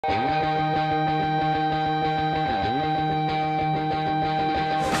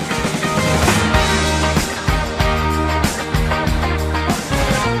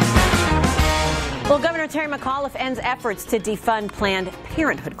Well, Governor Terry McAuliffe ends efforts to defund Planned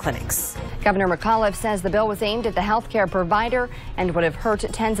Parenthood clinics. Governor McAuliffe says the bill was aimed at the health care provider and would have hurt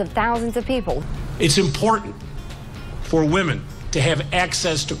tens of thousands of people. It's important for women to have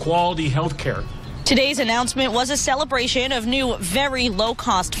access to quality health care. Today's announcement was a celebration of new, very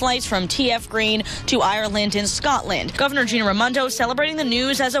low-cost flights from TF Green to Ireland and Scotland. Governor Gina Raimondo celebrating the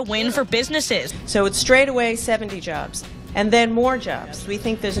news as a win for businesses. So it's straight away 70 jobs. And then more jobs. We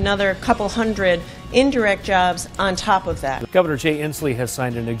think there's another couple hundred indirect jobs on top of that. Governor Jay Inslee has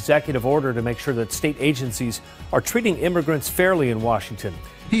signed an executive order to make sure that state agencies are treating immigrants fairly in Washington.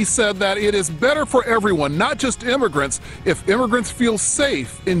 He said that it is better for everyone, not just immigrants, if immigrants feel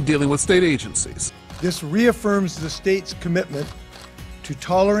safe in dealing with state agencies. This reaffirms the state's commitment to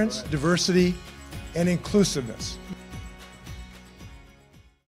tolerance, diversity, and inclusiveness.